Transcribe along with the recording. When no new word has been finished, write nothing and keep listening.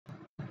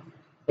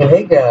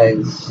Hey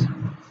guys,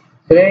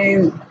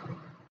 today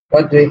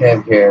what do we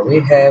have here? We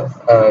have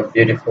a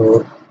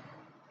beautiful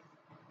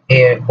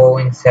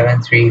Boeing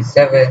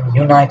 737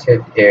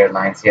 United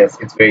Airlines. Yes,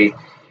 it's very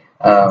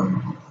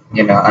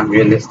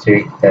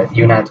unrealistic that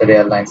United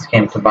Airlines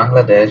came to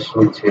Bangladesh,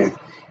 which is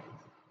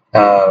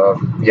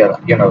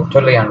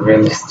totally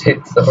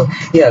unrealistic. So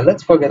yeah,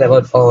 let's forget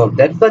about all of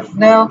that. But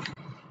now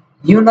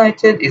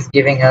United is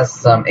giving us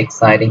some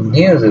exciting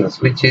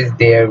news, which is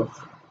they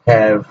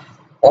have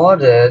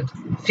ordered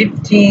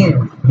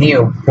 15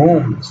 new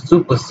boom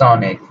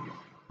supersonic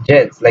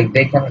jets. Like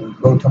they can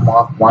go to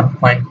Mach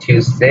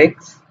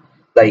 1.26,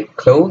 like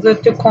closer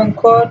to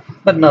Concorde,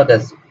 but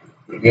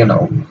you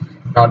know,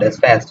 not as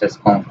fast as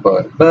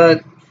Concorde.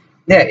 But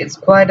yeah, it's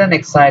quite an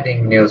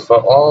exciting news for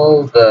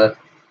all the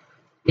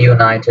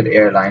United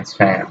Airlines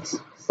fans.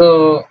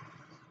 So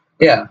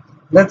yeah,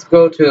 let's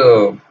go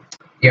to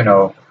you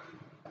know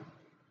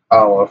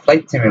our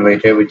flight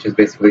simulator, which is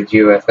basically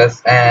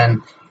GOFS,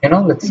 and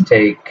let's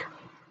take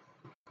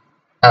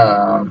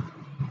um,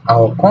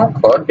 our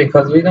Concorde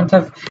because we don't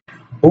have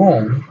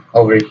boom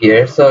over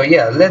here. So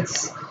yeah,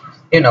 let's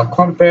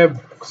compare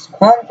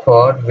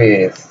Concorde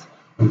with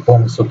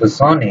boom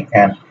supersonic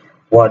and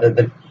what are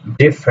the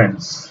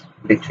difference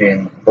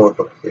between both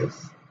of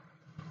these.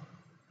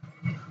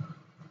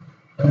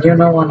 And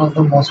one of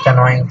the most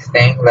annoying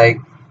thing, like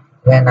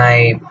when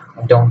I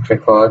don't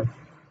record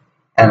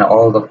and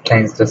all the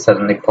planes just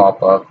suddenly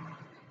pop up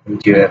in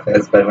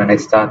GFS, but when I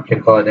start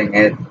recording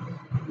it,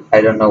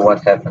 I don't know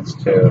what happens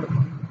to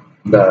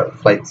the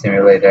flight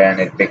simulator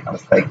and it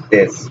becomes like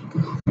this.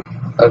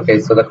 Okay,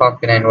 so the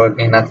cockpit ain't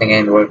working, nothing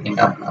ain't working.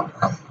 Okay,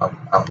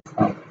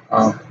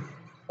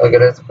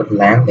 let's put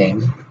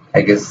landing.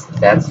 I guess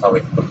that's how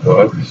it would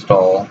work.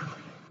 Stall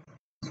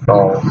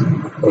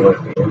over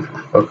here.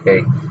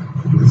 Okay,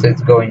 so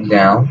it's going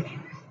down.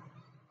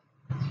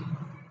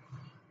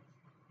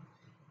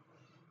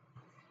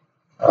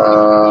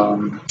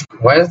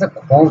 Where's the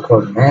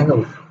Concorde,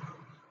 man?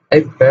 I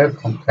better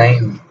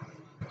complain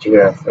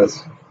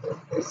GFS.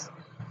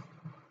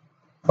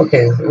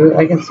 Okay, so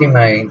I can see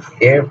my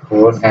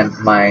airport and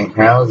my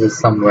house is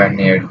somewhere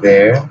near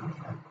there.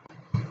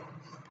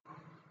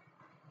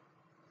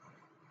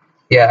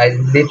 Yeah, I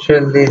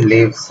literally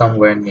live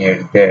somewhere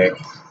near there.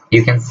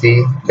 You can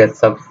see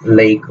that's a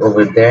lake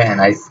over there,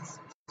 and I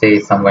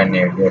stay somewhere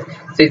near there.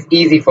 So it's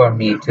easy for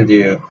me to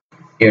do,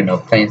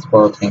 plane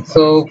spotting.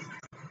 So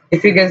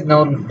if you guys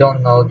don't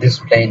know, this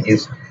plane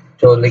is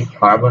totally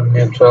carbon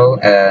neutral,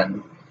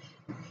 and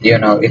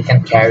it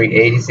can carry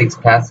 86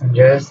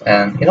 passengers,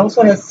 and it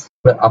also has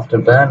the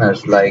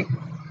afterburners like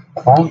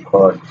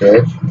Concorde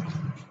did.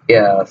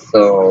 Yeah,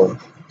 so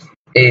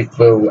it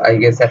will, I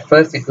guess, at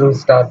first it will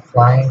start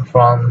flying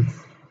from,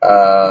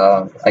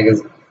 I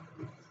guess,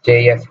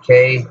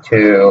 JFK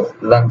to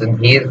London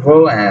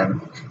Heathrow,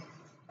 and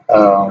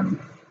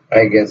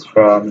I guess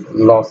from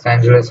Los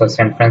Angeles or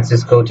San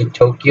Francisco to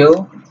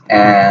Tokyo,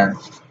 and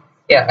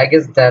yeah, I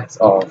guess that's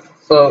all.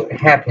 So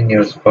happy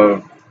news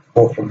for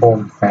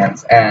Boom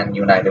fans and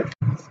United.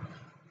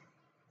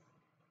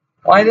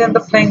 Why didn't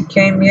the plane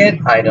came yet?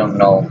 I don't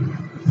know.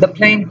 The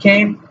plane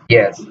came?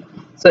 Yes.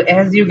 So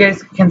as you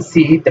guys can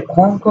see, the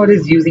Concorde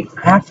is using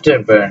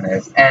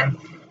afterburners, and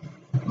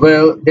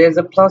well, there's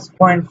a plus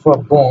point for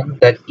Boom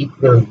that it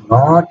will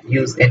not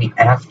use any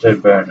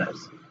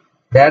afterburners.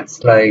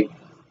 That's like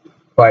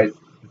quite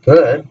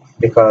good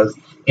because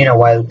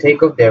while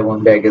takeoff there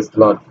won't be, I guess,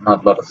 not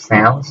lot of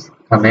sounds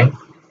coming,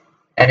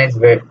 and it's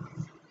very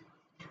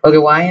okay.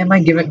 Why am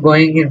I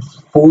going in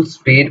full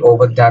speed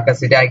over Dhaka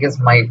city? I guess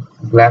my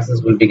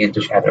glasses will begin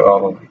to shatter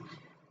all over.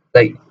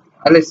 Like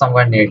at least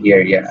somewhere near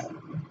here, yeah,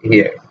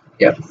 here,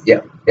 yeah,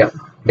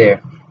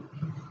 there.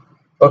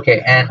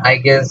 Okay, and I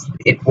guess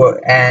it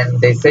would,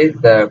 and they say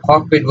the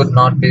cockpit would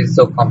not be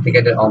so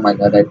complicated. Oh my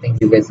god, I think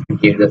you guys can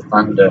hear the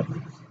thunder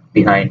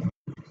behind.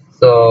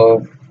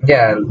 So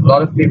yeah, a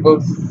lot of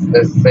people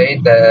say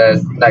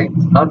that, like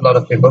not a lot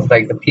of people,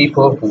 like the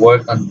people who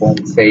work on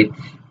Boom say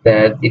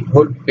that it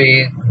would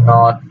be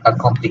not a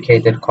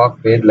complicated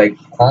cockpit like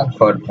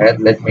Concorde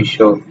had. Let me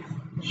show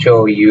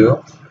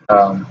you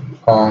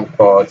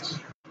Concorde's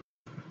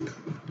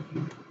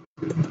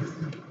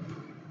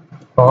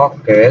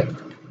cockpit.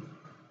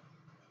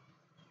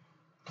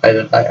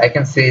 I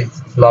can see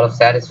a lot of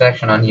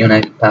satisfaction on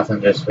United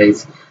passengers'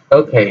 face.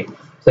 Okay,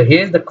 so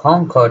here's the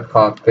Concorde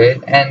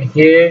cockpit, and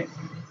here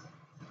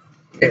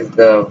is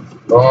the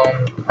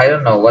boom. I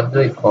don't know what do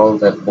we call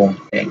that boom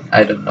thing.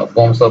 I don't know.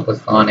 Boom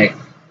supersonic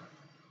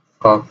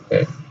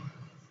cockpit.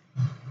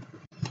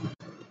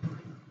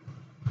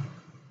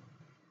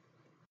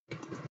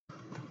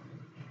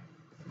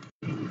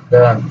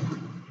 Done.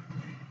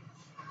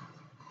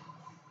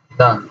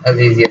 Done. As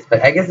easy as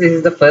I guess this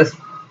is the first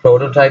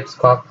prototype's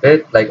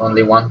cockpit, like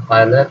only one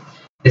pilot.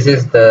 This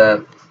is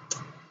the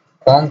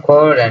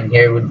Concorde, and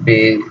here would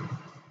be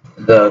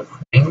the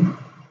thing.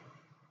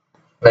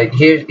 Like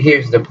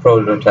here's the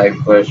prototype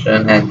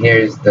version, and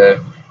here's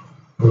the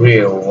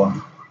real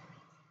one.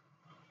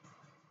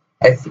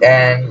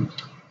 And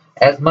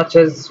as much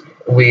as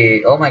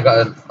Oh my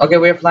god. Okay,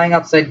 we're flying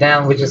upside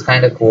down, which is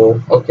kind of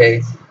cool.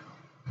 Okay.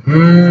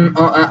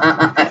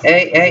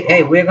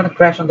 Hey, we're gonna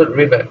crash on the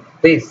river.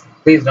 Please,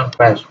 please don't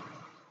crash.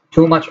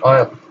 Too much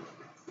oil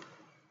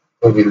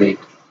will be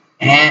leaked.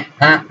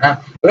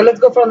 Well, let's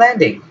go for a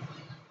landing.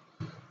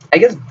 I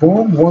guess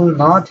Boom will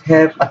not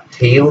have a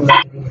tail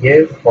landing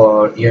gear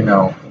for,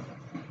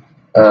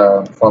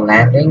 for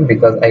landing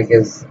because I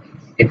guess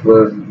it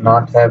will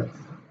not have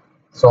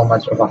so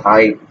much of a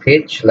high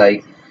pitch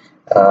like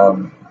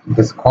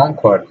this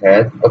Concorde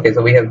had. Okay,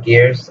 so we have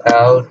gears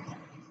out,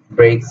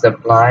 brakes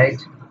applied.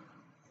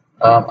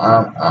 Um,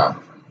 um,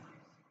 um,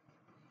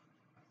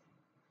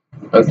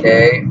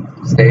 okay,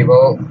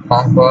 stable,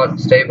 Concorde,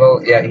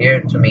 stable. Yeah,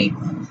 here to me.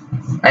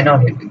 I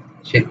know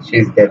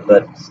she's dead,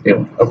 but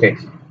still. Okay,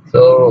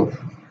 so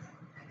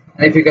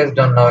and if you guys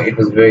don't know, it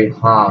was very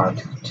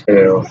hard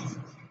to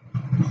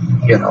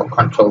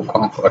control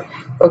Concorde.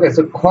 Okay,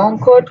 so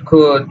Concorde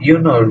could,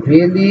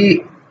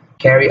 really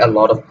carry a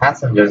lot of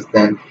passengers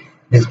than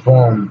this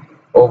Boom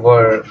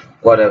over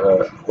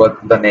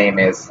what the name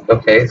is.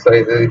 Okay, so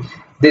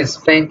this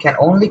plane can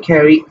only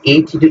carry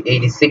 80 to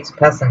 86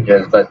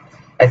 passengers, but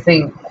I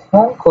think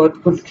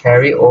Concorde could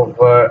carry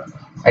over,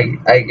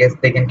 I guess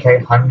they can carry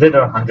 100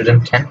 or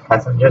 110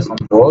 passengers on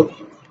board.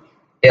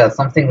 Yeah,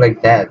 something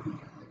like that.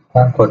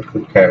 Concorde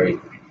could carry.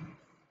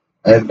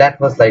 That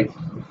was like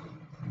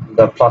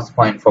the plus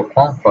point for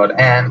Concorde,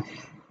 and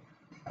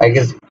I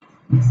guess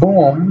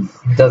Boom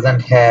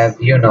doesn't have,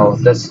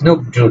 the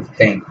Snoop Dude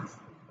thing,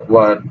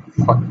 what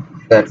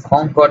that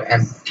Concorde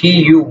and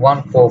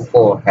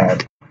TU-144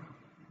 have.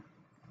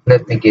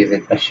 Let me give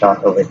it a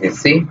shot over here.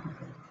 See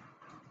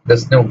the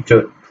Snoop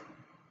Dude.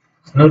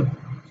 Snoop,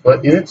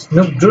 what is it?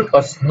 Snoop Dude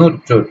or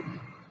Snoot Dude?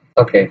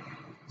 Okay,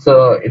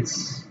 so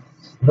it's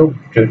Snoop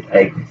Dude.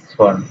 I guess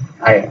for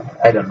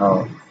I don't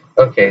know.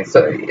 Okay,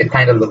 so it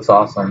kind of looks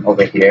awesome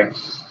over here.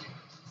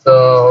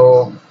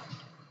 So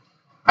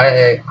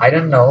I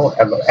don't know,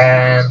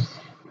 and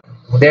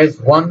there's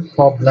one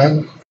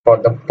problem for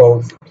the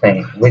Pulse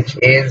plane, which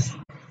is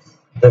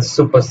the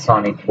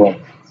supersonic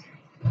boom.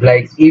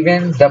 Like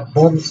even the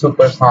boom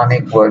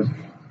supersonic would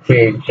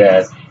create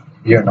that,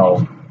 you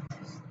know,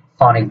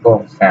 sonic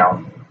boom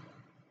sound.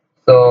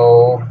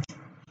 So,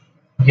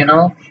 you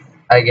know,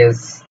 I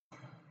guess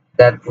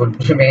that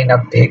would remain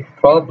a big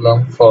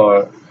problem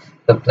for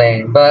the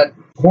plane. But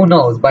who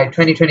knows? By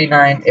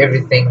 2029,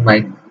 everything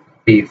might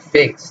be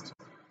fixed.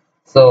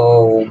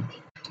 So,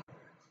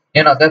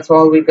 that's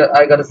all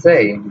I gotta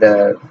say.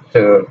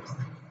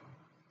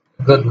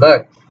 Good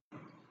luck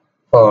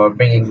for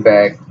bringing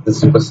back the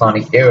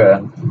supersonic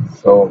era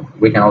so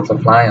we can also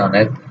fly on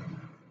it.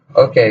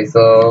 Okay,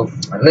 so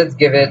let's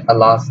give it a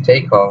last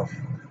takeoff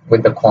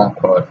with the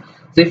Concorde.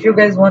 So if you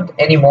guys want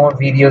any more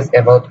videos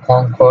about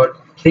Concorde,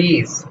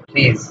 please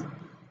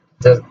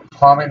just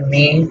comment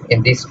me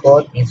in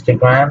Discord,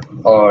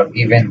 Instagram, or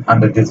even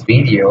under this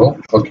video,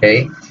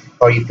 okay?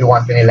 Or if you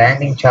want any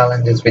landing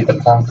challenges with the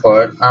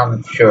Concorde,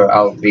 I'm sure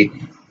I'll be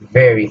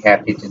very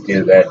happy to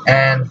do that.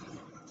 And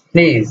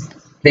please,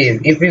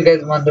 please, if you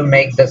guys want to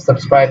make the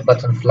subscribe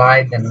button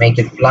fly, then make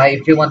it fly.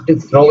 If you want to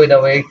throw it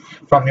away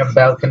from your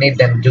balcony,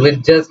 then do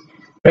it. Just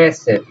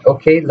press it,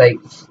 okay? Like,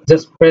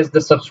 just press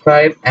the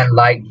subscribe and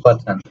like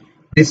button.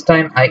 This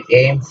time I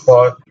aim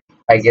for,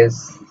 I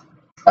guess,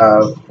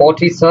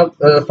 40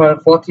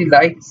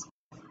 likes.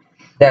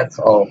 That's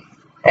all.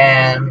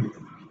 And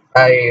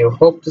I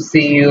hope to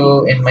see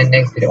you in my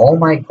next video. Oh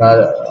my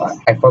god,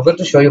 I forgot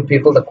to show you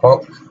people the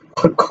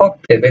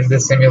cockpit in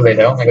this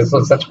simulator. Oh my god,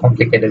 so such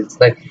complicated. It's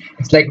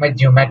like my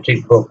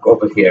geometric book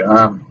over here.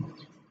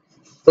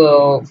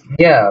 So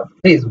yeah,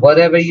 please,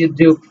 whatever you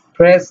do,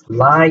 press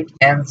like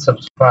and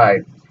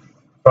subscribe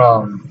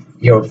from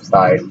your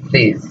side,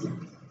 please.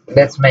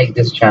 Let's make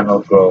this channel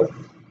grow.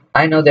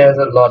 I know there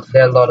are a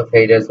lot of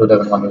haters who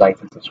doesn't want to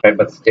like and subscribe,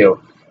 but still.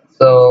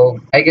 So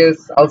I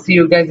guess I'll see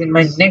you guys in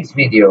my next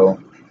video,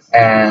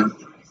 and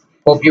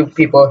hope you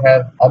people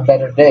have a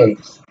better day.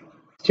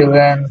 Till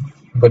then,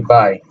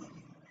 goodbye.